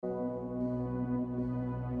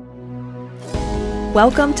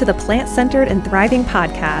Welcome to the Plant-Centered and Thriving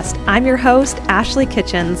podcast. I'm your host, Ashley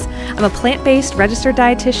Kitchens. I'm a plant-based registered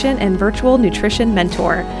dietitian and virtual nutrition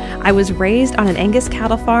mentor. I was raised on an Angus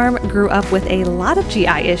cattle farm, grew up with a lot of GI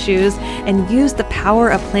issues, and used the power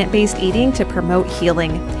of plant-based eating to promote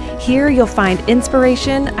healing. Here you'll find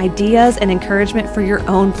inspiration, ideas, and encouragement for your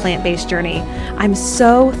own plant-based journey. I'm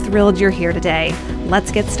so thrilled you're here today.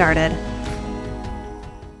 Let's get started.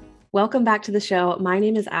 Welcome back to the show. My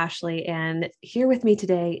name is Ashley, and here with me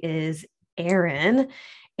today is Erin.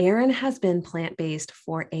 Erin has been plant-based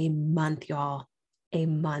for a month, y'all. A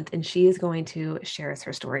month, and she is going to share us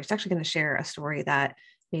her story. She's actually going to share a story that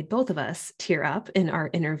made both of us tear up in our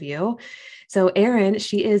interview. So Erin,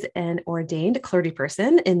 she is an ordained clergy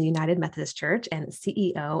person in the United Methodist Church and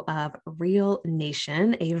CEO of Real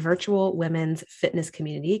Nation, a virtual women's fitness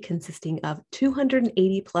community consisting of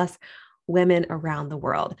 280 plus women around the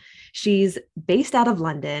world. She's based out of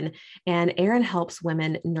London, and Erin helps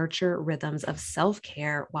women nurture rhythms of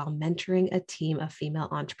self-care while mentoring a team of female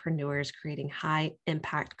entrepreneurs creating high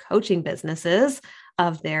impact coaching businesses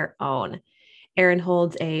of their own. Erin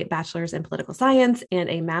holds a bachelor's in political science and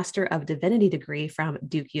a master of divinity degree from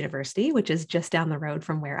Duke University, which is just down the road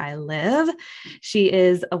from where I live. She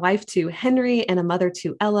is a wife to Henry and a mother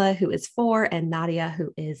to Ella, who is 4, and Nadia,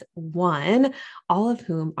 who is 1, all of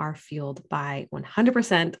whom are fueled by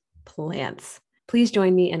 100% plants. Please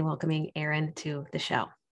join me in welcoming Erin to the show.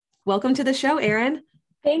 Welcome to the show, Erin.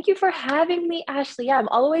 Thank you for having me, Ashley. Yeah, I'm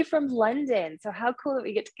all the way from London. So how cool that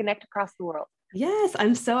we get to connect across the world. Yes,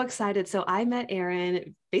 I'm so excited. So I met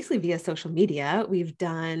Erin basically via social media. We've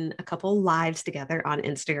done a couple lives together on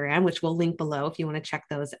Instagram, which we'll link below if you want to check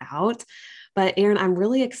those out. But Erin, I'm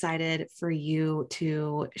really excited for you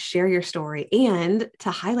to share your story and to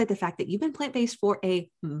highlight the fact that you've been plant-based for a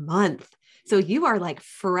month. So you are like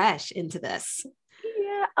fresh into this.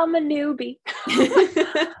 Yeah, I'm a newbie.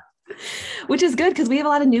 Which is good because we have a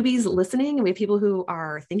lot of newbies listening, and we have people who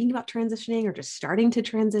are thinking about transitioning or just starting to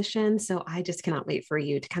transition. So I just cannot wait for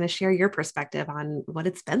you to kind of share your perspective on what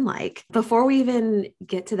it's been like. Before we even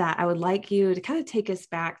get to that, I would like you to kind of take us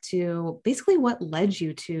back to basically what led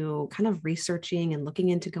you to kind of researching and looking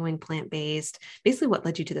into going plant-based, basically what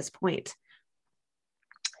led you to this point.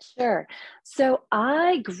 Sure. So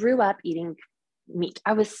I grew up eating meat.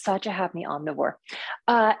 I was such a happy omnivore.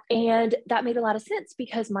 And that made a lot of sense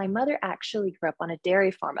because my mother actually grew up on a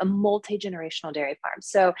dairy farm, a multi-generational dairy farm.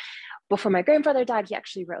 So before my grandfather died, he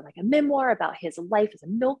actually wrote like a memoir about his life as a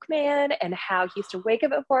milkman and how he used to wake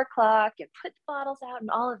up at 4 o'clock and put the bottles out and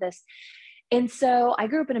all of this. And so I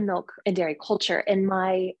grew up in a milk and dairy culture, and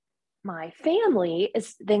my family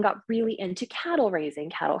then got really into cattle raising,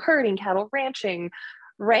 cattle herding, cattle ranching,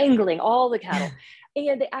 wrangling all the cattle.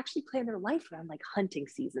 And they actually plan their life around like hunting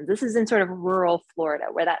seasons. This is in sort of rural Florida,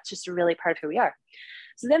 where that's just a really part of who we are.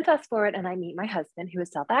 So then fast forward and I meet my husband, who is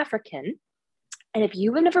South African. And if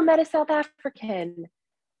you have never met a South African,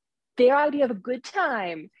 their idea of a good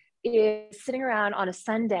time is sitting around on a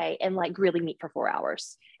Sunday and like grilling meat for 4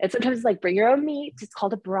 hours. And sometimes it's like bring your own meat. It's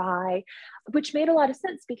called a braai, which made a lot of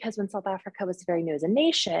sense because when South Africa was very new as a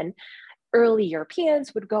nation, early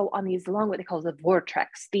Europeans would go on these long, what they call the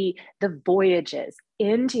voortreks, the voyages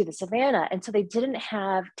into the savannah. And so they didn't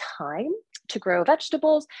have time to grow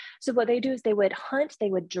vegetables. So what they do is they would hunt, they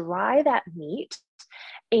would dry that meat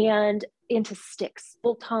and into sticks,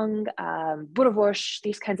 biltong, boerewors,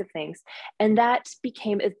 these kinds of things. And that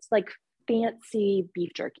it's like fancy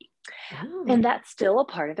beef jerky. Oh. And that's still a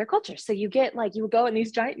part of their culture. So you get like, you would go in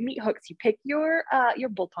these giant meat hooks, you pick your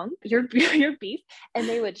biltong, your beef, and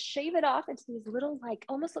they would shave it off into these little, like,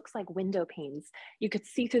 almost looks like window panes. You could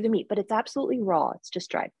see through the meat, but it's absolutely raw. It's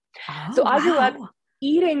just dried. Oh, so I grew up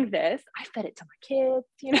eating this. I fed it to my kids,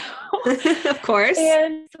 you know, of course.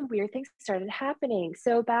 And some weird things started happening.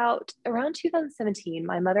 So around 2017,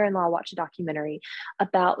 my mother-in-law watched a documentary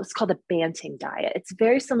about what's called the Banting diet. It's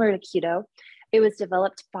very similar to keto. It was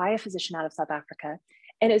developed by a physician out of South Africa,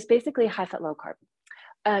 and it was basically high fat, low carb.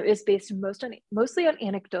 It was based mostly on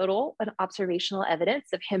anecdotal and observational evidence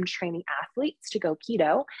of him training athletes to go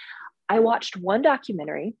keto. I watched one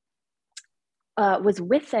documentary, was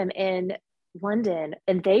with them in London,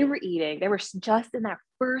 and they were just in that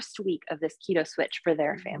first week of this keto switch for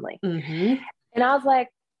their family. Mm-hmm. And I was like,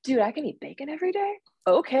 dude, I can eat bacon every day.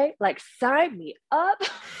 Okay. Like, sign me up.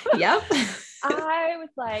 Yep. I was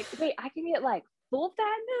like, wait, I can get like full fat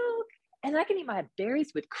milk and I can eat my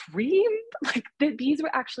berries with cream. Like these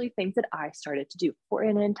were actually things that I started to do for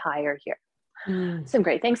an entire year. Some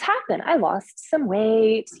great things happened. I lost some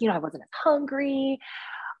weight. You know, I wasn't as hungry.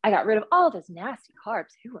 I got rid of all of those nasty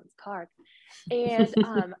carbs. Who wants carbs?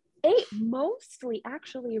 And ate mostly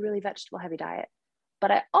actually a really vegetable heavy diet.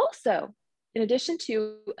 But I also, in addition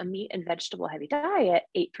to a meat and vegetable heavy diet,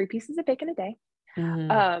 ate 3 pieces of bacon a day,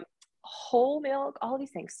 Mm. whole milk, all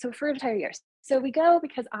these things. So for an entire year. So we go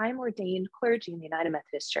because I'm ordained clergy in the United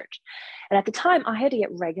Methodist Church. And at the time, I had to get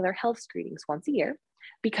regular health screenings once a year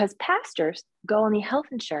because pastors go on the health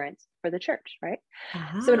insurance for the church, right?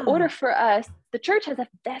 So in order for us, the church has a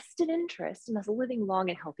vested interest in us living long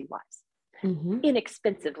and healthy lives,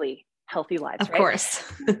 inexpensively healthy lives, Of right? course.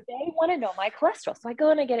 They want to know my cholesterol. So I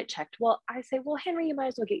go and I get it checked. Well, I say, well, Henry, you might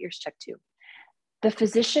as well get yours checked too. The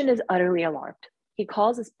physician is utterly alarmed. He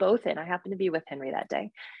calls us both in. I happen to be with Henry that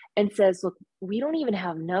day and says, look, we don't even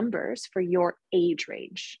have numbers for your age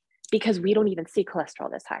range because we don't even see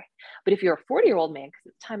cholesterol this high. But if you're a 40-year-old man, because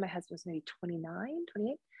at the time my husband was maybe 29,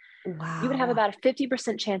 28, you would have Wow. about a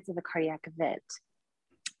 50% chance of a cardiac event.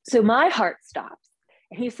 So my heart stops.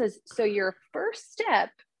 And he says, so your first step,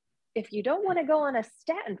 if you don't want to go on a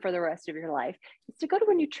statin for the rest of your life, is to go to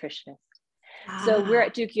a nutritionist. So we're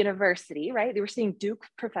at Duke University, right? They were seeing Duke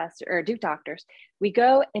professor or Duke doctors. We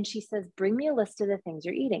go and she says, bring me a list of the things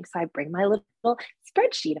you're eating. So I bring my little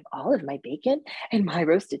spreadsheet of all of my bacon and my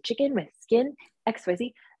roasted chicken with skin,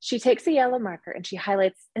 XYZ. She takes a yellow marker and she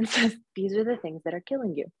highlights and says, these are the things that are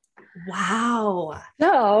killing you. Wow.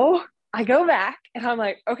 So I go back and I'm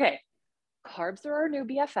like, okay, carbs are our new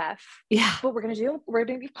BFF. Yeah. But we're going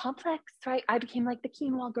to be complex, right? I became like the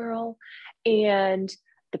quinoa girl and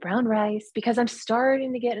the brown rice because I'm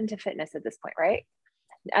starting to get into fitness at this point, right?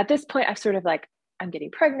 At this point, I've sort of like, I'm getting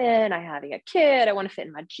pregnant, I'm having a kid, I want to fit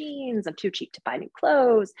in my jeans, I'm too cheap to buy new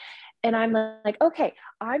clothes. And I'm like, okay,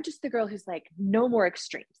 I'm just the girl who's like, no more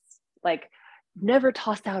extremes, like never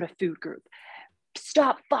toss out a food group.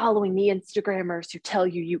 Stop following the Instagrammers who tell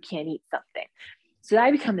you you can't eat something. So I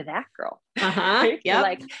become that girl, right? Yep. So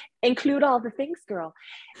like include all the things girl.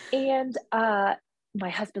 And my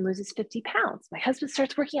husband loses 50 pounds. My husband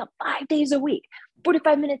starts working out 5 days a week,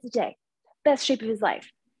 45 minutes a day, best shape of his life.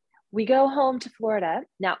 We go home to Florida.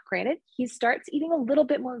 Now, granted, he starts eating a little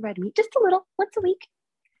bit more red meat, just a little, once a week,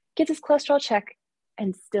 gets his cholesterol check,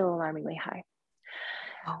 and still alarmingly high.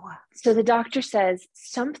 Oh, So the doctor says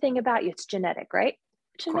something about you, it's genetic, right?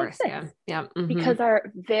 Which of makes course. sense. Yeah. Because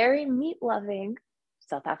our very meat-loving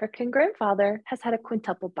South African grandfather has had a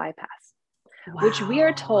quintuple bypass, which we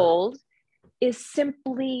are Wow. told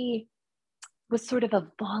was sort of a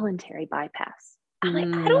voluntary bypass. I'm like,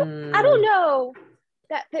 I don't know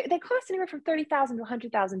that they cost anywhere from $30,000 to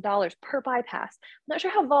 $100,000 per bypass. I'm not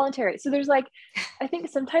sure how voluntary. So there's like, I think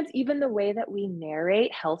sometimes even the way that we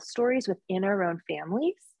narrate health stories within our own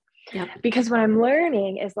families, because what I'm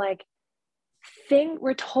learning is like,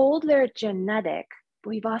 we're told they're genetic, but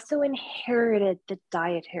we've also inherited the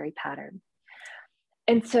dietary pattern.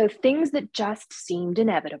 And so things that just seemed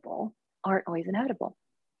inevitable aren't always inevitable.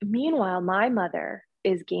 Meanwhile, my mother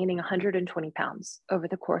is gaining 120 pounds over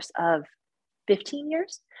the course of 15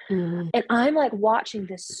 years. And I'm like watching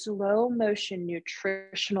this slow motion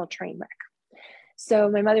nutritional train wreck. So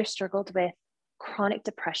my mother struggled with chronic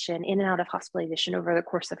depression, in and out of hospitalization over the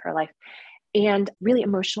course of her life, and really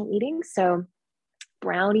emotional eating. So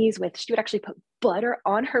brownies she would actually put butter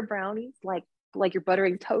on her brownies, like you're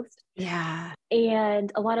buttering toast. Yeah.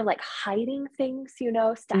 And a lot of like hiding things,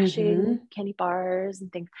 stashing candy bars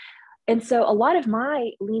and things. And so a lot of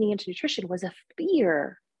my leaning into nutrition was a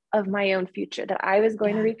fear of my own future, that I was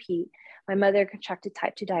going to repeat. My mother contracted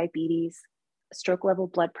type 2 diabetes, stroke level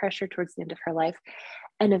blood pressure towards the end of her life.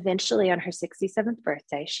 And eventually on her 67th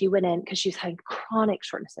birthday, she went in because she was having chronic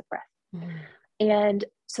shortness of breath. And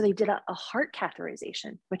so they did a heart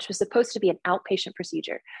catheterization, which was supposed to be an outpatient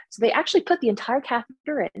procedure. So they actually put the entire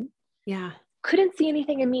catheter in. Yeah. Couldn't see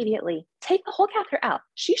anything immediately. Take the whole catheter out.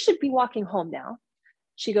 She should be walking home now.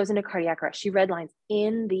 She goes into cardiac arrest. She redlines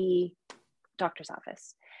in the doctor's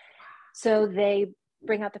office. So they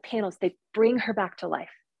bring out the panels. They bring her back to life.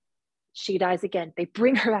 She dies again. They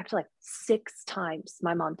bring her back to life 6 times.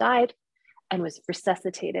 My mom died and was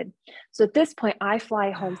resuscitated. So at this point, I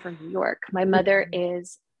fly home from New York. My mother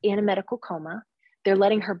is in a medical coma. They're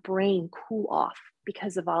letting her brain cool off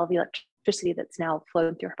because of all the electricity that's now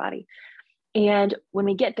flowing through her body. And when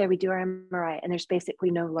we get there, we do our MRI, and there's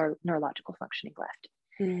basically no neurological functioning left.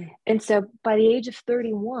 And so by the age of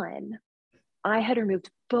 31, I had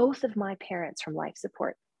removed both of my parents from life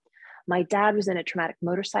support. My dad was in a traumatic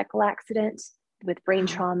motorcycle accident with brain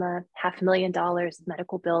trauma, $500,000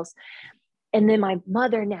 medical bills. And then my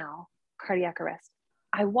mother now, cardiac arrest.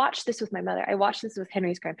 I watched this with my mother. I watched this with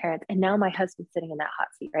Henry's grandparents. And now my husband's sitting in that hot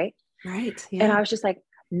seat, right? Right. Yeah. And I was just like,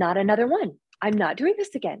 not another one. I'm not doing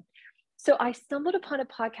this again. So I stumbled upon a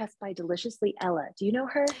podcast by Deliciously Ella. Do you know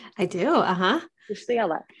her? I do. Deliciously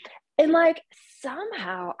Ella. And like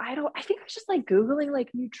somehow I think I was just like Googling like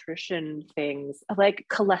nutrition things like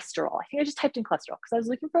cholesterol. I think I just typed in cholesterol because I was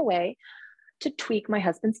looking for a way to tweak my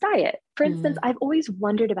husband's diet. For instance, Mm, I've always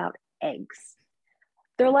wondered about eggs.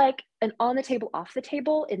 They're like an on the table, off the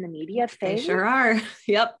table in the media they thing. sure are.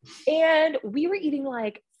 Yep. And we were eating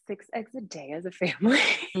like 6 eggs a day as a family.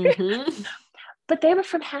 Mm-hmm. But they were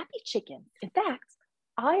from Happy Chicken. In fact,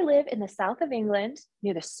 I live in the south of England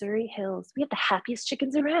near the Surrey Hills. We have the happiest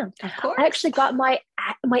chickens around. Of I course. actually got my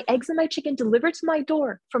eggs and my chicken delivered to my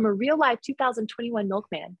door from a real life 2021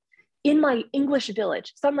 milkman in my English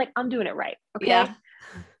village. So I'm like, I'm doing it right. Okay. Yeah.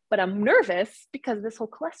 But I'm nervous because of this whole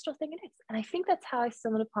cholesterol thing it is. And I think that's how I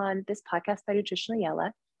stumbled upon this podcast by Nutritional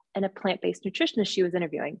Yella and a plant-based nutritionist she was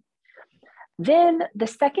interviewing. Then the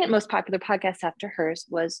second most popular podcast after hers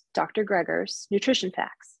was Dr. Greger's Nutrition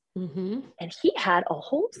Facts. Mm-hmm. And he had a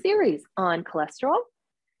whole series on cholesterol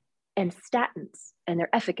and statins and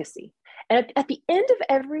their efficacy. And at the end of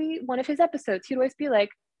every one of his episodes, he'd always be like,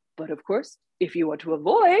 but of course, if you want to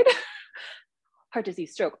avoid heart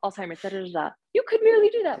disease, stroke, Alzheimer's, da, da, da, da, you could merely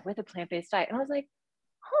do that with a plant-based diet. And I was like,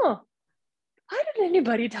 huh, why didn't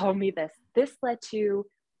anybody tell me this? This led to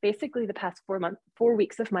basically the past 4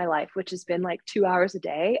 weeks of my life, which has been like 2 hours a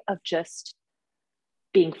day of just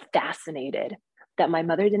being fascinated that my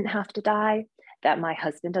mother didn't have to die, that my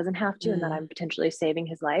husband doesn't have to, and that I'm potentially saving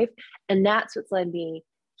his life. And that's what's led me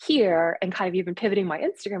here and kind of even pivoting my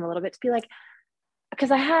Instagram a little bit to be like, because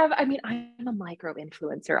I'm a micro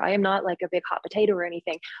influencer. I am not like a big hot potato or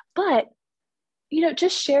anything, but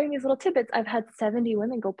just sharing these little tidbits. I've had 70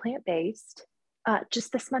 women go plant-based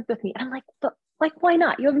just this month with me. And I'm like, but like, why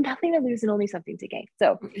not? You have nothing to lose and only something to gain.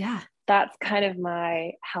 So Yeah. that's kind of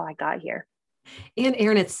how I got here. And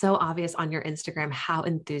Erin, it's so obvious on your Instagram how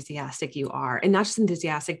enthusiastic you are. And not just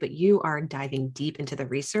enthusiastic, but you are diving deep into the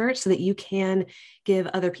research so that you can give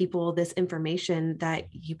other people this information that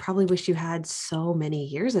you probably wish you had so many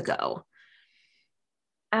years ago.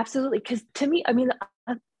 Absolutely. Because to me,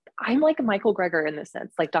 I'm like a Michael Greger in this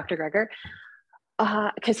sense, like Dr.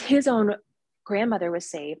 Greger, because his own grandmother was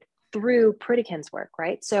saved through Pritikin's work,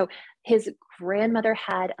 right? So his grandmother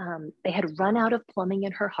they had run out of plumbing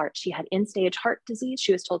in her heart. She had end-stage heart disease.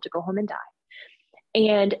 She was told to go home and die.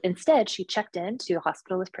 And instead, she checked into a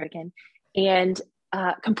hospital with Pritikin and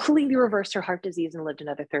completely reversed her heart disease and lived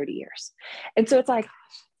another 30 years. And so it's like,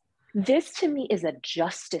 this to me is a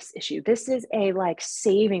justice issue. This is a like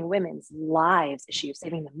saving women's lives issue,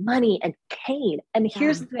 saving the money and pain. And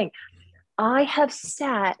here's the thing, I have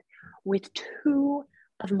sat with two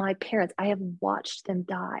of my parents. I have watched them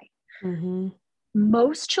die. Mm-hmm.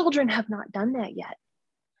 Most children have not done that yet.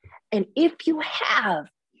 And if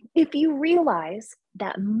you realize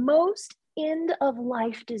that most end of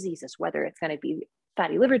life diseases, whether it's going to be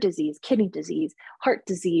fatty liver disease, kidney disease, heart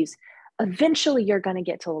disease, eventually you're going to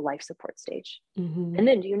get to a life support stage. Mm-hmm. And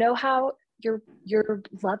then do you know how your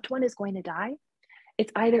loved one is going to die?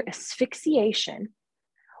 It's either asphyxiation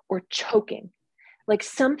or choking, like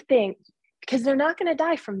something, because they're not going to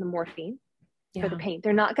die from the morphine for the pain.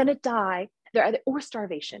 They're not going to die. Or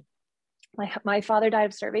starvation. My father died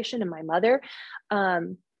of starvation, and my mother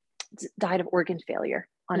died of organ failure,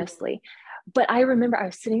 honestly. But I remember I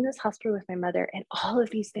was sitting in this hospital with my mother, and all of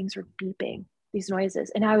these things were beeping, these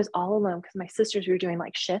noises. And I was all alone because my sisters were doing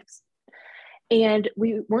like shifts. And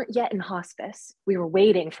we weren't yet in hospice. We were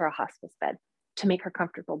waiting for a hospice bed to make her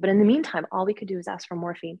comfortable. But in the meantime, all we could do was ask for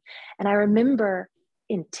morphine. And I remember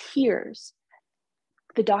in tears,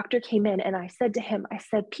 the doctor came in and I said to him,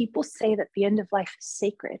 people say that the end of life is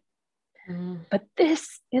sacred, but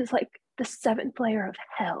this is like the seventh layer of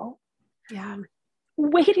hell. Yeah.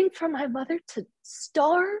 Waiting for my mother to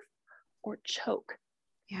starve or choke.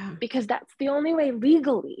 Yeah. Because that's the only way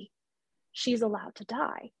legally she's allowed to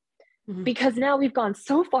die. Mm-hmm. Because now we've gone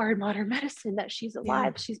so far in modern medicine that she's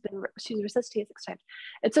alive. Yeah. She's resuscitated 6 times.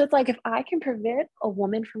 And so it's like, if I can prevent a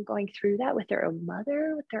woman from going through that with their own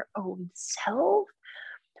mother, with their own self,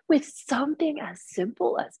 with something as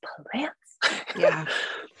simple as plants, yeah,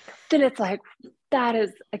 then it's like, that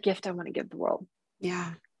is a gift I want to give the world.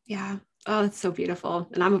 Yeah. Yeah. Oh, that's so beautiful.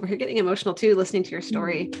 And I'm over here getting emotional too, listening to your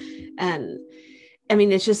story. And I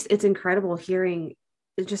mean, it's incredible hearing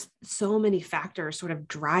just so many factors sort of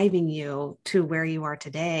driving you to where you are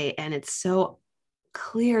today. And it's so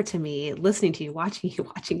clear to me, listening to you, watching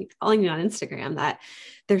you, following you on Instagram, that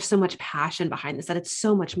there's so much passion behind this, that it's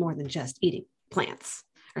so much more than just eating plants,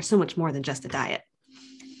 or so much more than just a diet.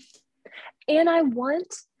 And I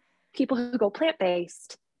want people who go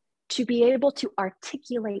plant-based to be able to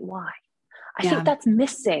articulate why. I think that's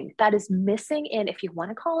missing. That is missing. And if you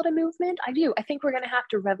want to call it a movement, I do. I think we're going to have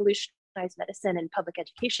to revolutionize revolutionized medicine and public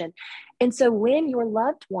education. And so when your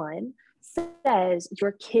loved one says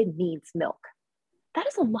your kid needs milk, that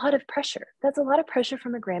is a lot of pressure. That's a lot of pressure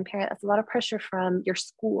from a grandparent. That's a lot of pressure from your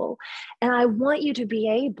school. And I want you to be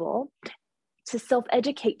able to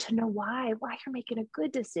self-educate, to know why you're making a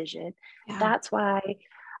good decision. Yeah. That's why,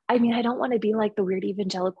 I mean, I don't want to be like the weird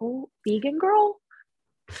evangelical vegan girl.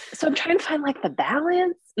 So I'm trying to find like the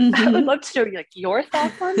balance. I would love to know like your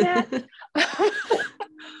thoughts on that.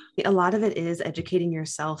 A lot of it is educating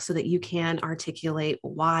yourself so that you can articulate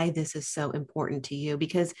why this is so important to you.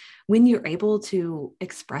 Because when you're able to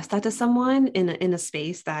express that to someone in a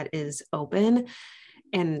space that is open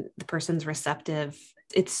and the person's receptive,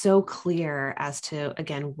 it's so clear as to,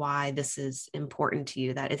 again, why this is important to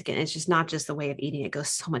you, that it's just not just the way of eating. It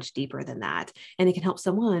goes so much deeper than that. And it can help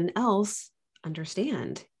someone else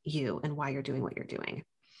understand you and why you're doing what you're doing.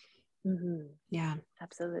 Mm-hmm. Yeah,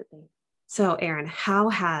 absolutely. So, Erin, how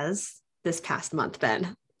has this past month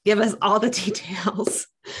been? Give us all the details.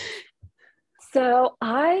 So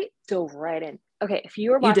I dove right in. Okay, if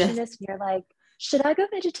you were watching this and you're like, should I go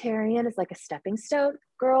vegetarian as like a stepping stone?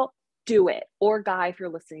 Girl, do it. Or guy, if you're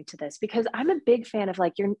listening to this, because I'm a big fan of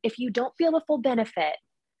like, if you don't feel the full benefit,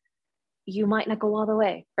 you might not go all the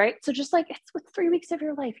way, right? So just like, it's with 3 weeks of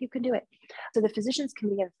your life, you can do it. So the Physicians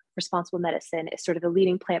Committee of Responsible Medicine is sort of the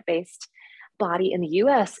leading plant-based body in the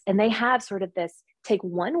US. And they have sort of this, take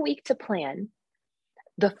 1 week to plan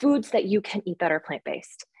the foods that you can eat that are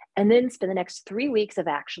plant-based, and then spend the next 3 weeks of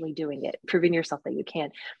actually doing it, proving yourself that you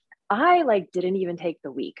can. I like didn't even take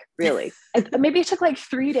the week, really. Maybe it took like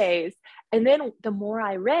 3 days. And then the more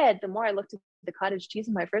I read, the more I looked at the cottage cheese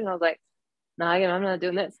in my fridge, and I was like, no, I'm not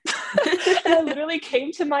doing this. And I literally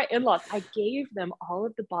came to my in-laws. I gave them all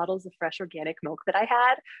of the bottles of fresh organic milk that I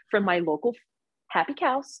had from my local Happy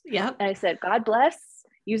Cows. Yep. And I said, God bless,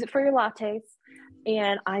 use it for your lattes.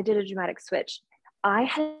 And I did a dramatic switch. I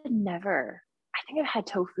think I've had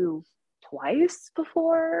tofu twice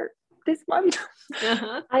before this month.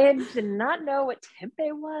 Uh-huh. I did not know what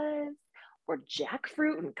tempeh was or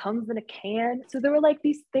jackfruit and comes in a can. So there were like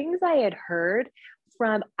these things I had heard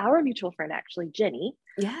from our mutual friend, actually, Jenny.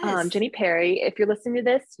 Yes. Jenny Perry. If you're listening to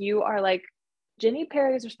this, you are like, Jenny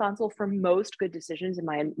Perry is responsible for most good decisions in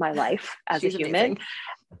my life as She's a human. amazing.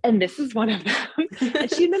 And this is one of them.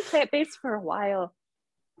 And she'd been plant-based for a while.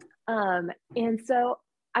 And so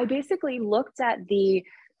I basically looked at the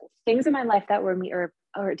things in my life that were meat or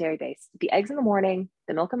dairy-based: the eggs in the morning,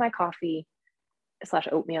 the milk in my coffee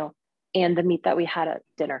 / oatmeal, and the meat that we had at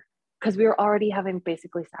dinner, because we were already having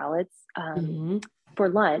basically salads for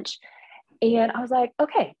lunch. And I was like,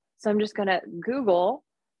 okay, so I'm just going to Google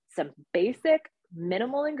some basic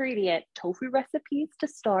minimal ingredient tofu recipes to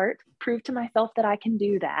start, prove to myself that I can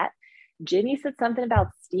do that. Jenny said something about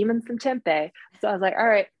steaming some tempeh. So I was like, all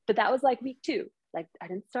right, but that was like week 2. Like I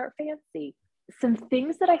didn't start fancy. Some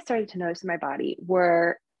things that I started to notice in my body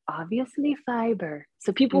were obviously fiber.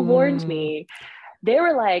 So people warned me. They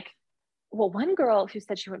were like, well, one girl who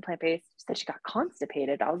said she went plant-based said she got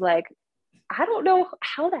constipated. I was like, I don't know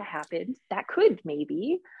how that happened. That could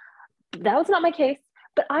maybe. That was not my case.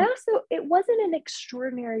 But I also, it wasn't an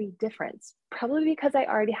extraordinary difference, probably because I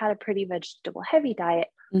already had a pretty vegetable heavy diet.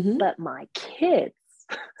 But my kids,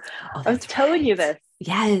 I was telling you this.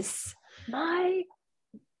 Yes. My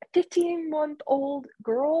 15-month-old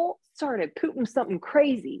girl started pooping something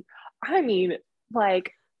crazy. I mean,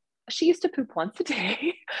 like, she used to poop once a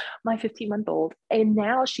day, my 15-month-old, and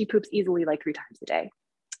now she poops easily like 3 times a day,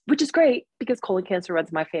 which is great because colon cancer runs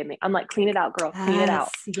in my family. I'm like, clean it out, girl, clean it out.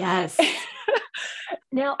 Yes.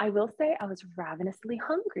 Now, I will say I was ravenously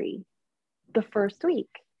hungry the first week.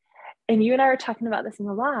 And you and I were talking about this in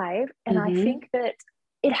the live, and I think that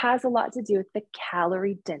it has a lot to do with the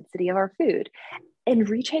calorie density of our food and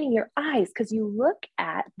retraining your eyes, because you look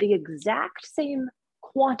at the exact same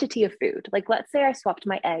quantity of food. Like, let's say I swapped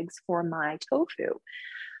my eggs for my tofu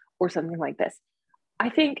or something like this. I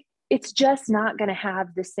think it's just not going to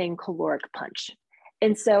have the same caloric punch.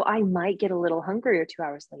 And so I might get a little hungrier 2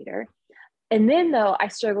 hours later. And then though I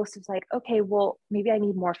struggle, so it's like, okay, well, maybe I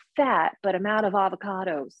need more fat, but I'm out of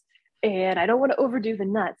avocados and I don't want to overdo the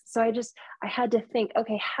nuts. So I had to think,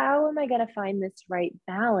 okay, how am I going to find this right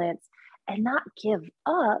balance and not give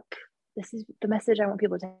up? This is the message I want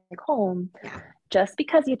people to take home. Yeah. Just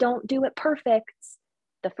because you don't do it perfect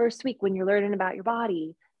the first week when you're learning about your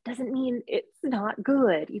body doesn't mean it's not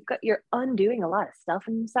good. You're undoing a lot of stuff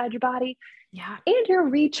inside your body. Yeah. And you're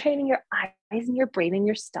retraining your eyes and your brain and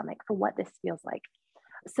your stomach for what this feels like.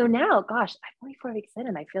 So now, gosh, I'm only 4 weeks in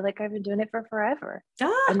and I feel like I've been doing it for forever.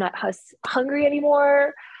 I'm not hungry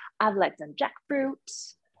anymore. I've let some jackfruit.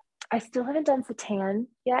 I still haven't done seitan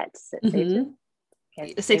yet. Mm-hmm.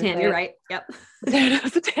 Seitan, you're right. Yep.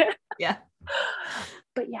 Seitan. Yeah.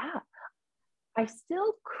 But yeah, I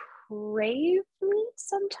still crave meat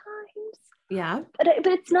sometimes. Yeah. But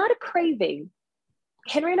it's not a craving.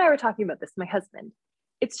 Henry and I were talking about this, my husband.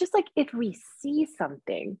 It's just like if we see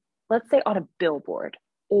something, let's say on a billboard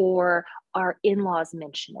or our in-laws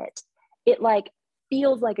mention it, it like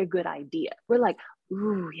feels like a good idea. We're like,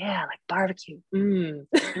 ooh, yeah, like barbecue.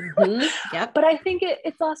 Mm-hmm. Yep. But I think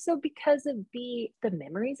it's also because of the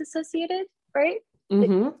memories associated, right?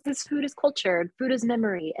 Mm-hmm. This food is culture, food is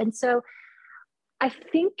memory. And so I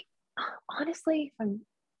think, honestly,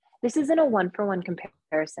 this isn't a one-for-one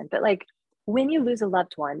comparison, but like when you lose a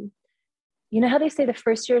loved one, you know how they say the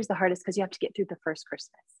first year is the hardest because you have to get through the first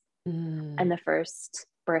Christmas Mm. and the first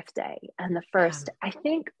birthday and the Yeah. first, I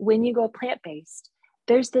think when you go plant-based,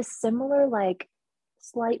 there's this similar like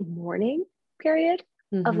slight mourning period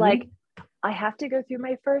of Mm-hmm. like, I have to go through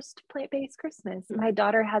my first plant-based Christmas. My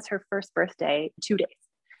daughter has her first birthday in 2 days,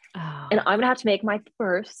 and Oh. I'm gonna have to make my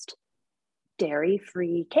first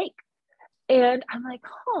dairy-free cake. And I'm like,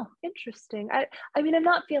 huh, interesting. I mean, I'm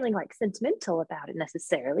not feeling like sentimental about it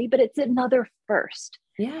necessarily, but it's another first.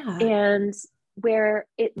 Yeah. And where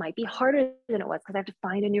it might be harder than it was because I have to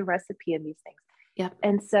find a new recipe and these things. Yep.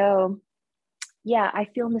 And so, yeah, I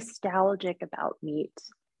feel nostalgic about meat,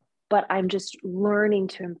 but I'm just learning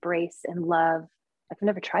to embrace and love. I've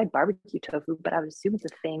never tried barbecue tofu, but I would assume it's a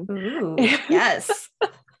thing. Ooh, yes.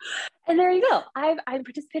 And there you go. I'm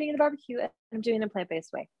participating in a barbecue and I'm doing it in a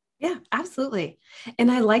plant-based way. Yeah, absolutely.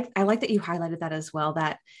 And I like that you highlighted that as well,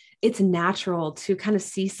 that it's natural to kind of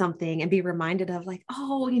see something and be reminded of like,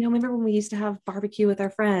 oh, remember when we used to have barbecue with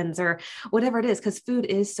our friends or whatever it is, because food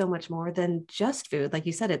is so much more than just food. Like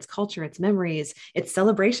you said, it's culture, it's memories, it's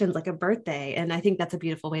celebrations like a birthday. And I think that's a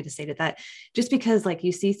beautiful way to state it, that just because like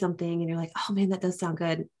you see something and you're like, oh man, that does sound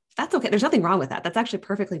good. That's okay. There's nothing wrong with that. That's actually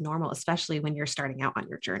perfectly normal, especially when you're starting out on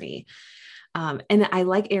your journey. And I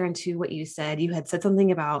like, Aaron, too, what you said. You had said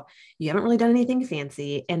something about you haven't really done anything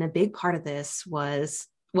fancy. And a big part of this was,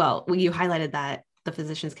 well, you highlighted that the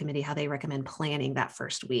physicians committee, how they recommend planning that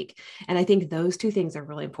first week. And I think those two things are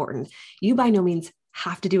really important. You by no means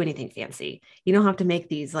have to do anything fancy. You don't have to make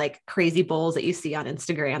these like crazy bowls that you see on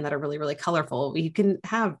Instagram that are really, really colorful. You can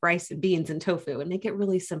have rice and beans and tofu and make it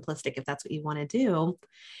really simplistic if that's what you want to do.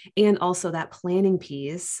 And also that planning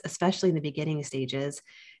piece, especially in the beginning stages,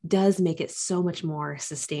 does make it so much more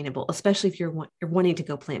sustainable, especially if you're wanting to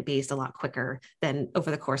go plant-based a lot quicker than over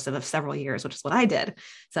the course of several years, which is what I did.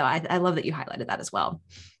 So I love that you highlighted that as well.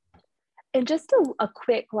 And just a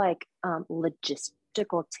quick like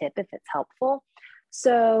logistical tip if it's helpful.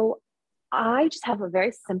 So I just have a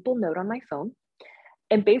very simple note on my phone.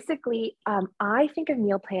 And basically, I think of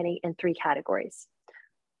meal planning in 3 categories: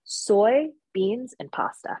 soy, beans, and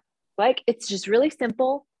pasta. Like it's just really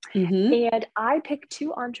simple. Mm-hmm. And I pick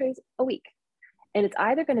 2 entrees a week. And it's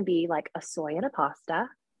either going to be like a soy and a pasta,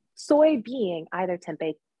 soy being either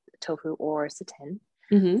tempeh, tofu, or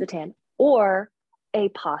Mm-hmm. seitan, or a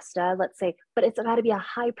pasta, let's say, but it's got to be a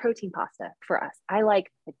high protein pasta for us. I like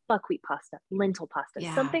buckwheat pasta, lentil pasta,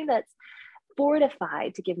 Yeah. something that's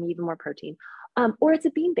fortified to give me even more protein. Or it's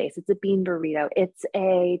a bean base, it's a bean burrito, it's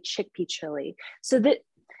a chickpea chili. So that,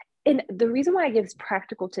 and the reason why I give this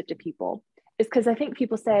practical tip to people is because I think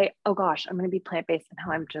people say, oh gosh, I'm going to be plant based and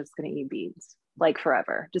now I'm just going to eat beans like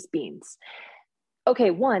forever, just beans. Okay,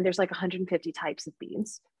 one, there's like 150 types of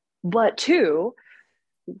beans, but two,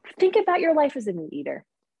 think about your life as a meat eater.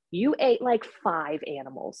 You ate like 5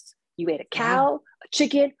 animals. You ate a Yeah. cow, a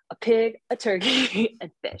chicken, a pig, a turkey,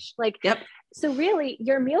 and fish. Like, Yep. so really,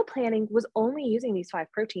 your meal planning was only using these 5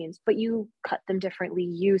 proteins, but you cut them differently,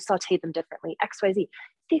 you sauteed them differently, XYZ.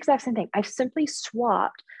 The exact same thing. I've simply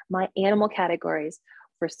swapped my animal categories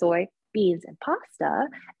for soy, beans, and pasta.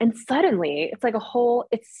 And suddenly it's like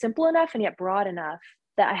it's simple enough and yet broad enough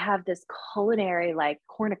that I have this culinary like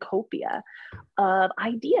cornucopia of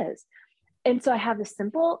ideas. And so I have this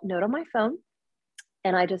simple note on my phone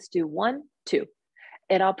and I just do 1, 2.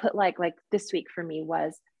 And I'll put like this week for me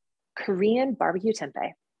was Korean barbecue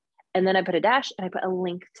tempeh. And then I put a dash and I put a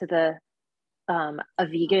link to a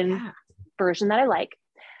vegan Yeah. version that I like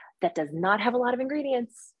that does not have a lot of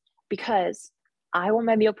ingredients because I want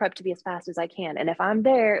my meal prep to be as fast as I can. And if I'm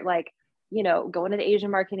there, like, going to the Asian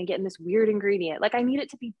market and getting this weird ingredient, like I need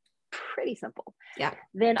it to be pretty simple. Yeah.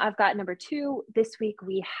 Then I've got number 2. This week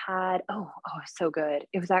we had, so good.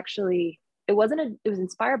 It was actually, it was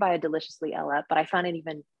inspired by a Deliciously Ella, but I found an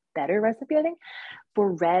even better recipe, I think,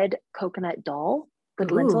 for red coconut dal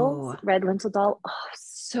with lentils, Ooh, red lentil dal. Oh,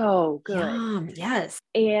 so good. yum. Yes.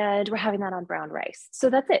 And we're having that on brown rice. So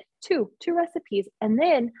that's it. Two recipes. And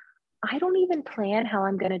then I don't even plan how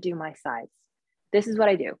I'm going to do my sides. This is what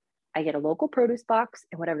I do. I get a local produce box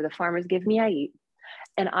and whatever the farmers give me, I eat.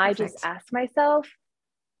 And I just Perfect. ask myself,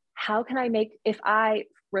 how can I make, if I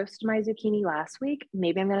roasted my zucchini last week,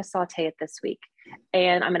 maybe I'm going to saute it this week.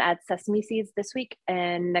 And I'm going to add sesame seeds this week.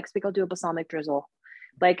 And next week I'll do a balsamic drizzle.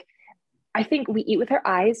 Like, I think we eat with our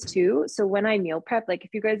eyes too. So when I meal prep, like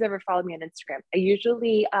if you guys ever follow me on Instagram, I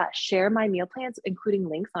usually share my meal plans, including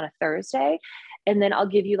links on a Thursday. And then I'll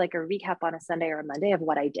give you like a recap on a Sunday or a Monday of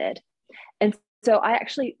what I did. And so I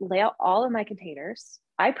actually lay out all of my containers.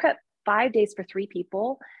 I prep 5 days for 3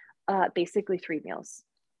 people, basically 3 meals.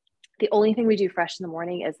 The only thing we do fresh in the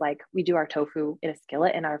morning is like we do our tofu in a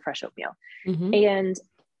skillet and our fresh oatmeal. Mm-hmm.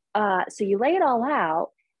 And so you lay it all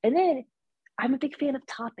out. And then I'm a big fan of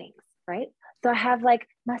toppings, right? So I have like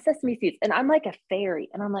my sesame seeds and I'm like a fairy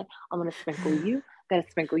and I'm like, I'm going to sprinkle you, going to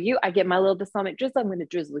sprinkle you. I get my little balsamic drizzle. I'm going to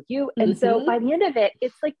drizzle you. And so Mm-hmm. by the end of it,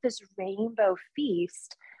 it's like this rainbow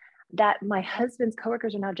feast that my husband's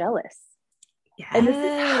coworkers are now jealous. And this is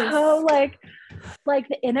Yes. how like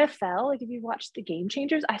the NFL, like if you watched the Game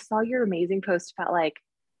Changers, I saw your amazing post about like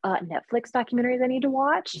Netflix documentaries I need to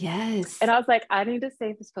watch. Yes. And I was like, I need to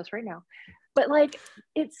save this post right now. But like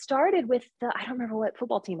it started with I don't remember what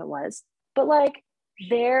football team it was, but like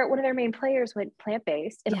one of their main players went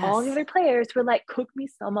plant-based and all the Yes. other players were like, cook me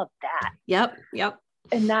some of that. Yep. Yep.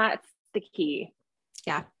 And that's the key.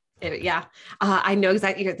 Yeah. Yeah. I know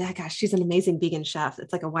exactly that. Gosh, she's an amazing vegan chef.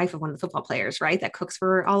 It's like a wife of one of the football players, right? That cooks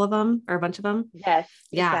for all of them or a bunch of them. Yes,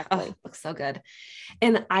 Yeah. Oh, exactly. looks so good.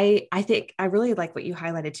 And I think I really like what you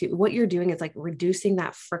highlighted too. What you're doing is like reducing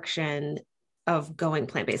that friction of going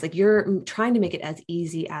plant-based. Like you're trying to make it as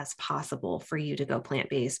easy as possible for you to go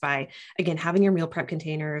plant-based by, again, having your meal prep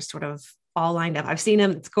containers sort of all lined up. I've seen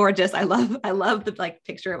them. It's gorgeous. I love the like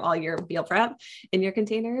picture of all your meal prep in your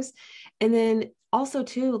containers. And then also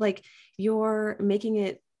too, like you're making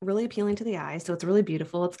it really appealing to the eye. So it's really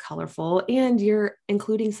beautiful, it's colorful, and you're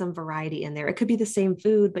including some variety in there. It could be the same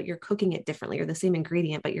food, but you're cooking it differently, or the same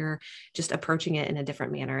ingredient, but you're just approaching it in a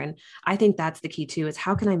different manner. And I think that's the key too, is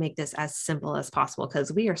how can I make this as simple as possible?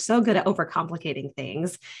 Because we are so good at overcomplicating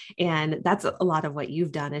things. And that's a lot of what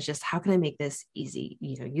you've done is just how can I make this easy?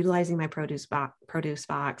 Utilizing my produce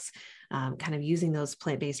box, kind of using those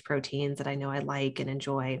plant-based proteins that I know I like and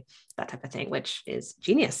enjoy, that type of thing, which is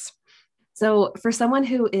genius. So for someone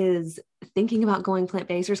who is thinking about going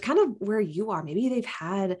plant-based, or is kind of where you are, maybe they've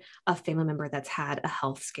had a family member that's had a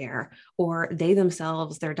health scare, or they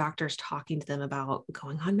themselves, their doctors talking to them about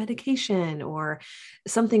going on medication or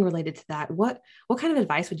something related to that. What kind of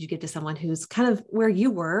advice would you give to someone who's kind of where you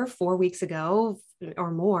were 4 weeks ago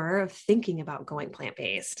or more, thinking about going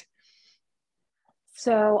plant-based?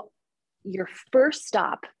 So your first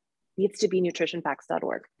stop needs to be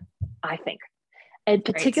nutritionfacts.org, I think. And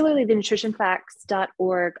Right. particularly the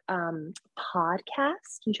nutritionfacts.org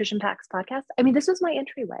podcast, Nutrition Facts podcast. I mean, this was my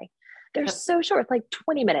entryway. They're Yep. so short, like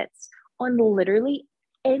 20 minutes on literally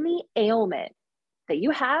any ailment that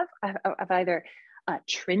you have, I've either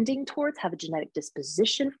trending towards, have a genetic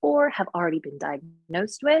disposition for, have already been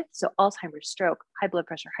diagnosed with. So Alzheimer's, stroke, high blood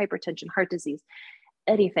pressure, hypertension, heart disease,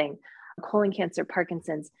 anything, colon cancer,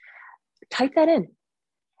 Parkinson's. Type that in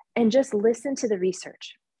and just listen to the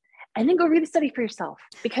research and then go read the study for yourself.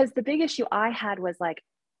 Because the big issue I had was like,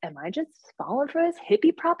 am I just falling for this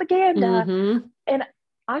hippie propaganda? Mm-hmm. And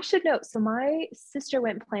I should know. So my sister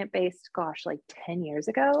went plant-based, gosh, like 10 years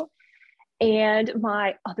ago. And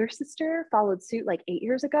my other sister followed suit like 8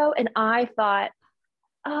 years ago. And I thought,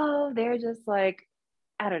 oh, they're just like,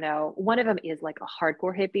 I don't know. One of them is like a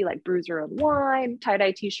hardcore hippie, like brews her own wine,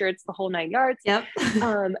 tie-dye t-shirts, the whole 9 yards. Yep.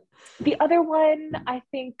 Um, the other one, I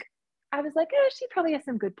think I was like, she probably has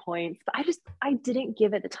some good points, but I didn't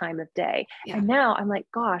give it the time of day. Yeah. And now I'm like,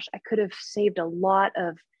 gosh, I could have saved a lot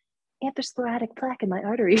of atherosclerotic plaque in my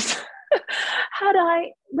arteries had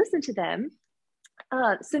I listened to them.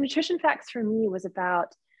 So nutrition facts for me was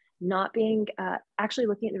about not being actually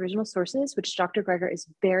looking at the original sources, which Dr. Greger is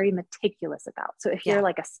very meticulous about. So if you're Yeah.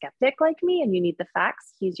 like a skeptic like me and you need the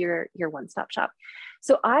facts, he's your one-stop shop.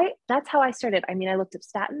 So that's how I started. I mean, I looked up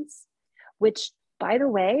statins, which, by the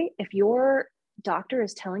way, if your doctor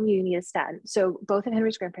is telling you you need a statin, so both of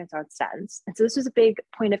Henry's grandparents are on statins. And so this was a big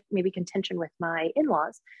point of maybe contention with my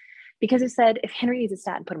in-laws, because it said, if Henry needs a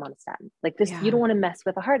statin, put him on a statin. Like this, you Yeah. don't want to mess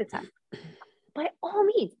with a heart attack. By all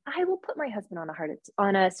means, I will put my husband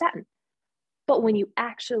on a statin. But when you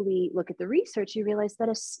actually look at the research, you realize that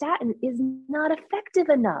a statin is not effective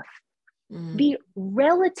enough. Mm. The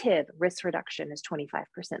relative risk reduction is 25%.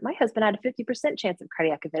 My husband had a 50% chance of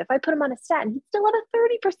cardiac event. If I put him on a statin, he'd still have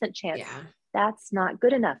a 30% chance. Yeah. That's not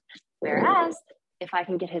good enough. Whereas if I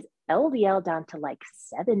can get his LDL down to like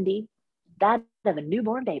 70, that of a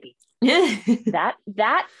newborn baby,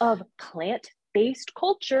 that of plant-based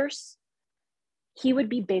cultures, he would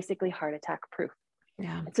be basically heart attack proof.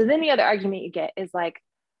 Yeah. So then the other argument you get is like,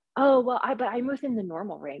 oh, well, but I'm within the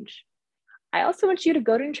normal range. I also want you to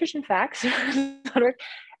go to Nutrition Facts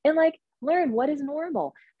and like learn what is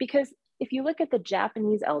normal. Because if you look at the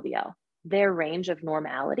Japanese LDL, their range of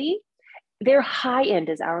normality, their high end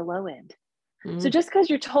is our low end. So just because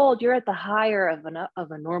you're told you're at the higher of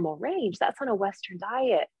a normal range, that's on a Western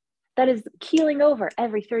diet that is keeling over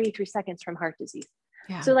every 33 seconds from heart disease.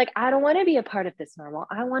 Yeah. So like, I don't want to be a part of this normal.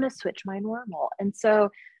 I want to switch my normal. And so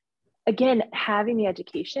again, having the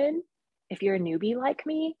education, if you're a newbie like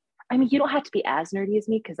me, I mean, you don't have to be as nerdy as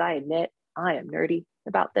me because I admit I am nerdy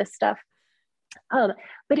about this stuff. But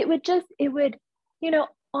it would,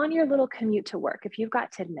 on your little commute to work, if you've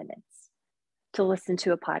got 10 minutes to listen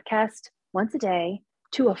to a podcast once a day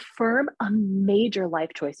to affirm a major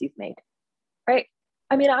life choice you've made, right?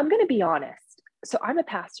 I mean, I'm going to be honest. So I'm a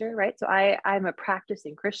pastor, right? So I'm a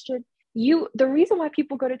practicing Christian. The reason why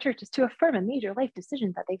people go to church is to affirm a major life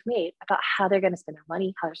decision that they've made about how they're going to spend their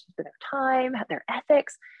money, how they're going to spend their time, their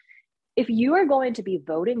ethics. If you are going to be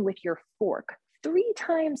voting with your fork 3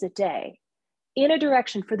 times a day in a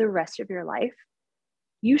direction for the rest of your life,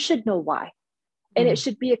 you should know why. And it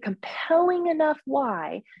should be a compelling enough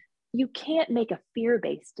why. You can't make a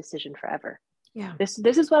fear-based decision forever. Yeah. This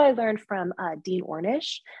is what I learned from Dean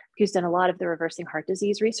Ornish, who's done a lot of the reversing heart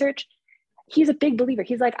disease research. He's a big believer.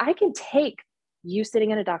 He's like, I can take you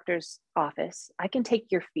sitting in a doctor's office. I can take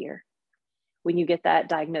your fear when you get that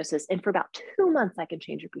diagnosis. And for about 2 months, I can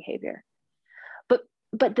change your behavior.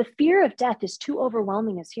 But the fear of death is too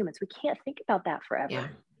overwhelming as humans. We can't think about that forever. Yeah.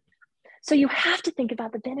 So you have to think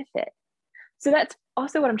about the benefit. So that's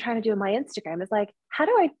also what I'm trying to do in my Instagram is like, how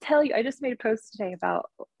do I tell you? I just made a post today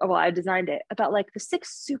I designed it about like the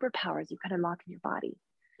 6 superpowers you can unlock in your body.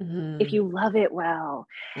 If you love it well.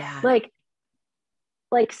 Yeah.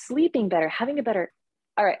 Like sleeping better, having a better,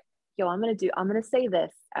 all right, I'm going to say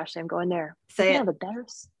this, Ashley, I'm going there. Say you can it. have a better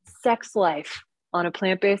sex life on a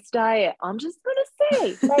plant-based diet. I'm just going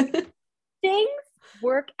to say, like, things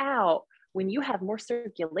work out when you have more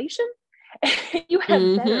circulation, you have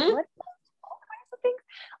better blood flow, all kinds of things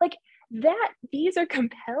like that. These are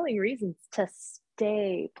compelling reasons to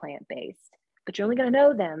stay plant-based, but you're only going to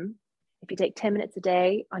know them if you take 10 minutes a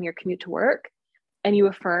day on your commute to work and you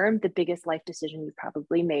affirm the biggest life decision you've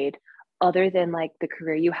probably made, other than like the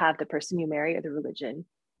career you have, the person you marry, or the religion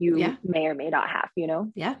you may or may not have,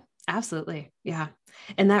 Yeah, absolutely. Yeah.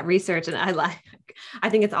 And that research, and I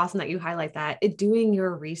think it's awesome that you highlight that doing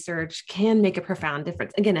your research can make a profound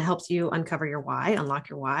difference. Again, it helps you uncover your why, unlock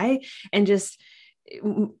your why, and just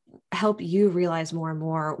help you realize more and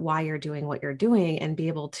more why you're doing what you're doing and be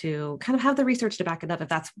able to kind of have the research to back it up if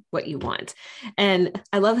that's what you want. And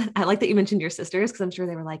I like that you mentioned your sisters, because I'm sure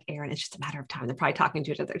they were like, Erin, it's just a matter of time. They're probably talking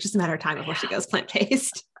to each other. It's just a matter of time before she goes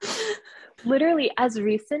plant-based. Literally as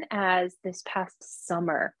recent as this past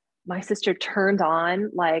summer, my sister turned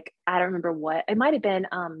on, like, I don't remember what, it might've been,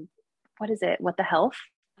 what is it? What the Health?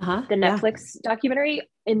 The Netflix documentary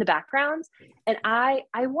in the background. And I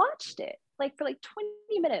watched it like for like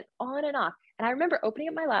 20 minutes on and off. And I remember opening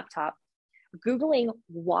up my laptop, Googling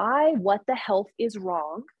why What the Health is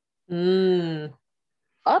wrong.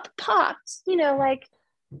 Up popped, like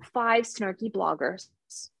 5 snarky bloggers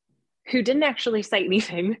who didn't actually cite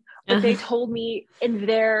anything, but they told me in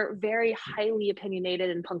their very highly opinionated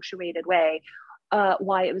and punctuated way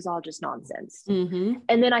why it was all just nonsense. And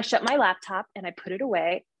then I shut my laptop and I put it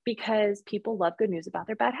away, because people love good news about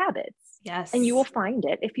their bad habits. Yes. And you will find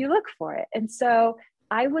it if you look for it. And so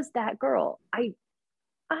I was that girl. I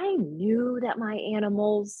knew that my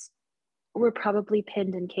animals were probably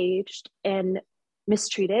pinned and caged and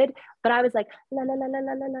mistreated, but I was like, la, la, la, la,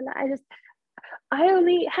 la, la, la. I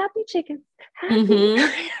only eat happy chickens, happy.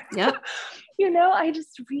 Yep. I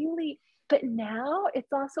just really, but now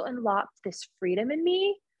it's also unlocked this freedom in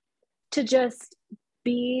me to just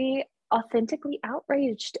be authentically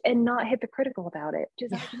outraged and not hypocritical about it. Does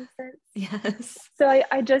that make sense? Yes. So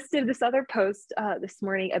I just did this other post this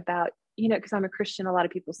morning about, because I'm a Christian, a lot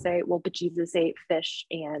of people say, well, but Jesus ate fish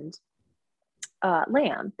and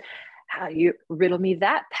lamb. How do you riddle me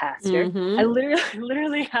that, pastor? I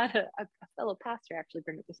literally had a fellow pastor actually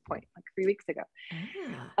bring up this point like 3 weeks ago.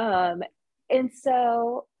 And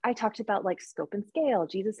so I talked about like scope and scale.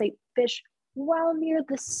 Jesus ate fish while near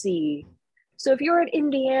the sea. So if you're in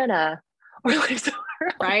Indiana, or like, so,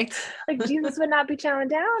 Right. like Jesus would not be chowing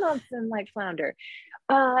down on some like flounder.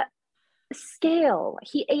 Uh, Scale,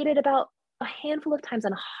 he ate it about a handful of times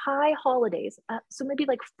on high holidays. So maybe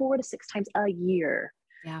like 4 to 6 times a year.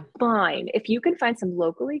 Yeah. Fine. If you can find some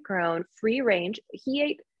locally grown, free range, if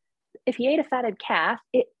he ate a fatted calf,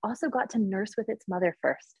 it also got to nurse with its mother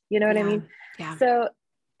first. You know what I Yeah. mean? Yeah. So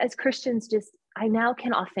as Christians, I now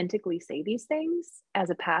can authentically say these things as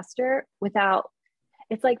a pastor without,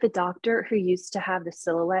 it's like the doctor who used to have the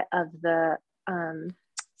silhouette of the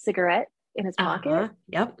cigarette in his pocket.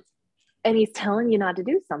 Yep. And he's telling you not to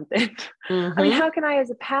do something. Mm-hmm. I mean, how can I,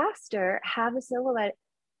 as a pastor, have a silhouette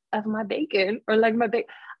of my bacon or like my bacon?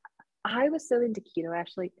 I was so into keto,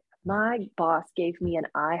 actually. My boss gave me an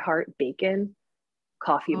I Heart Bacon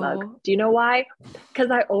coffee mug. Do you know why?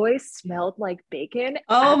 Because I always smelled like bacon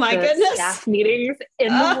Oh at my the goodness. staff meetings in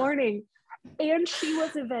the morning. And she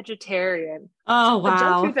was a vegetarian. Oh, wow. A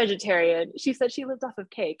junk food vegetarian. She said she lived off of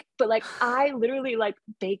cake. But like, I literally, like,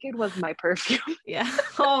 bacon was my perfume. Yeah.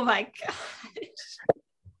 Oh my gosh.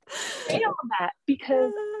 Say all that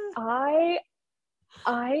because I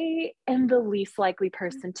am the least likely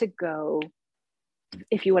person to go,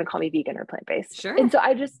 if you want to call me vegan or plant-based. Sure. And so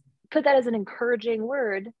I just put that as an encouraging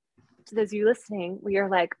word to those of you listening. We are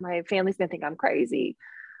like, my family's gonna think I'm crazy.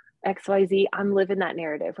 XYZ. I'm living that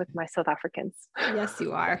narrative with my South Africans. Yes,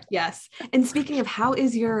 you are. Yes. And speaking of, how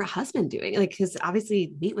is your husband doing? Like, because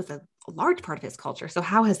obviously meat was a large part of his culture. So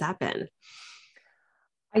how has that been?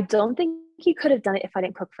 I don't think he could have done it if I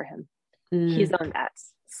didn't cook for him. He's owned that.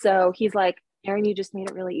 So he's like, Erin, you just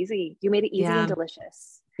made it really easy. You made it easy and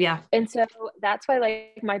delicious. Yeah. And so that's why,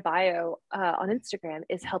 like, my bio on Instagram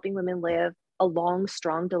is helping women live a long,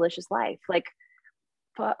 strong, delicious life. Like,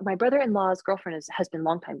 my brother-in-law's girlfriend has been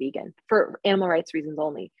longtime vegan for animal rights reasons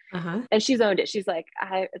only. And she's owned it. She's like,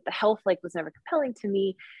 the health like was never compelling to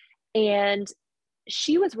me. And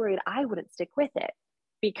she was worried I wouldn't stick with it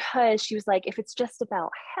because she was like, if it's just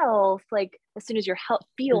about health, like as soon as you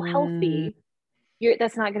feel healthy,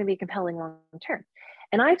 that's not going to be compelling long term.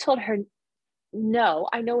 And I told her, no,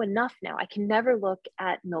 I know enough now. I can never look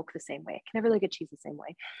at milk the same way. I can never look at cheese the same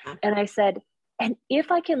way. And I said, and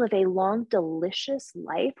if I can live a long, delicious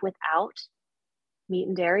life without meat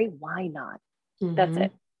and dairy, why not? That's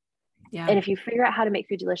it. Yeah. And if you figure out how to make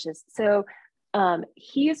food delicious. So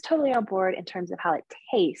he is totally on board in terms of how it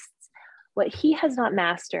tastes. What he has not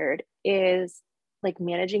mastered is like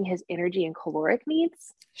managing his energy and caloric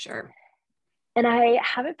needs. Sure. And I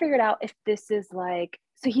haven't figured out if this is like,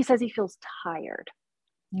 so he says he feels tired,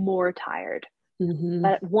 more tired.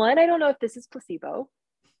 But one, I don't know if this is placebo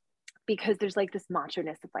because there's like this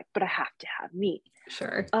macho-ness of like, but I have to have meat.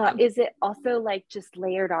 Sure. Is it also like just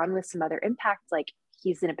layered on with some other impacts? Like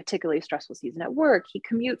he's in a particularly stressful season at work. He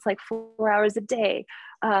commutes like 4 hours a day.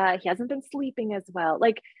 He hasn't been sleeping as well.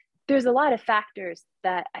 Like there's a lot of factors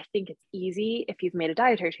that I think it's easy if you've made a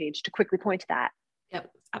dietary change to quickly point to that. Yep,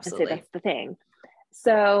 absolutely. And say that's the thing.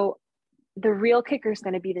 So the real kicker is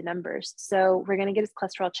going to be the numbers. So we're going to get his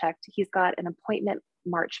cholesterol checked. He's got an appointment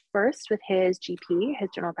March 1st with his GP, his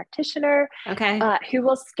general practitioner, who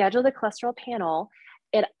will schedule the cholesterol panel.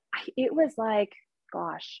 And it was like,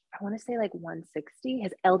 gosh, I want to say like 160,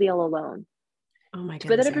 his LDL alone. Oh my goodness. To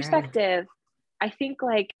put that in perspective, I think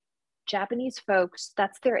like Japanese folks,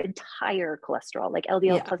 that's their entire cholesterol, like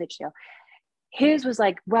LDL plus HDL. His was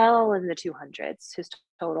like well in the 200s, his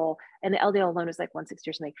total, and the LDL alone was like 160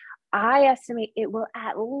 or something. I estimate it will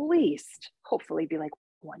at least, hopefully, be like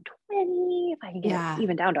 120 if I can get it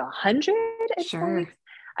even down to 100 in 4 weeks.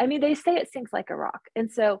 I mean, they say it sinks like a rock. And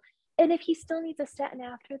so, and if he still needs a statin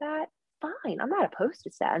after that, fine. I'm not opposed to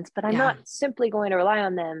statins, but I'm not simply going to rely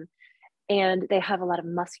on them. And they have a lot of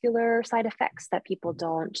muscular side effects that people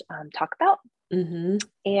don't talk about. And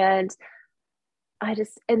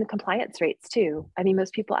and the compliance rates too. I mean,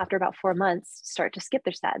 most people after about 4 months start to skip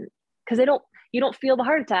their statin because you don't feel the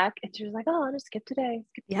heart attack. It's just like, oh, I'll just skip today.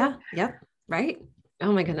 Yep. Right.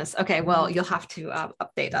 Oh my goodness. Okay. Well, you'll have to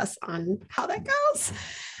update us on how that goes.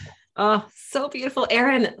 Oh, so beautiful.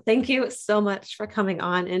 Erin, thank you so much for coming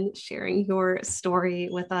on and sharing your story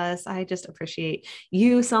with us. I just appreciate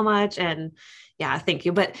you so much. And yeah, thank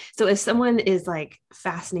you. But so if someone is like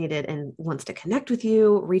fascinated and wants to connect with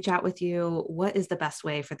you, reach out with you, what is the best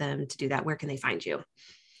way for them to do that? Where can they find you?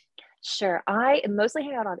 Sure. I am mostly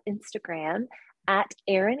hang out on Instagram at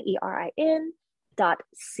Erin, ERIN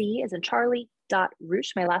 .C as in Charlie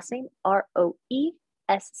 .Roosh, my last name, ROESCH.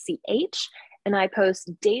 And I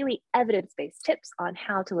post daily evidence-based tips on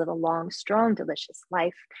how to live a long, strong, delicious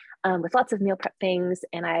life with lots of meal prep things.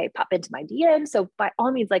 And I pop into my DM. So by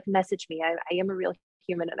all means, like message me. I am a real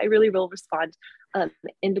human, and I really will respond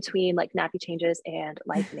in between like nappy changes and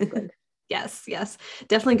life in England. Yes, yes.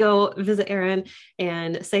 Definitely go visit Erin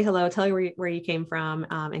and say hello, tell her where you came from,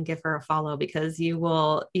 and give her a follow, because you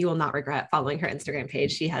will not regret following her Instagram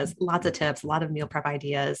page. She has lots of tips, a lot of meal prep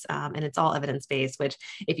ideas, and it's all evidence-based, which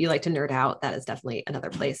if you like to nerd out, that is definitely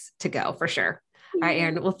another place to go for sure. All right,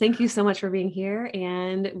 Erin. Well, thank you so much for being here,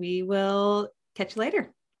 and we will catch you later.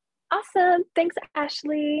 Awesome. Thanks,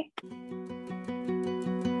 Ashley.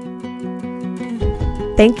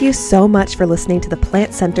 Thank you so much for listening to the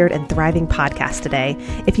Plant-Centered and Thriving podcast today.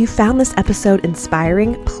 If you found this episode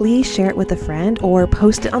inspiring, please share it with a friend or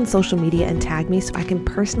post it on social media and tag me so I can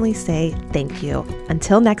personally say thank you.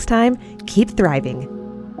 Until next time, keep thriving.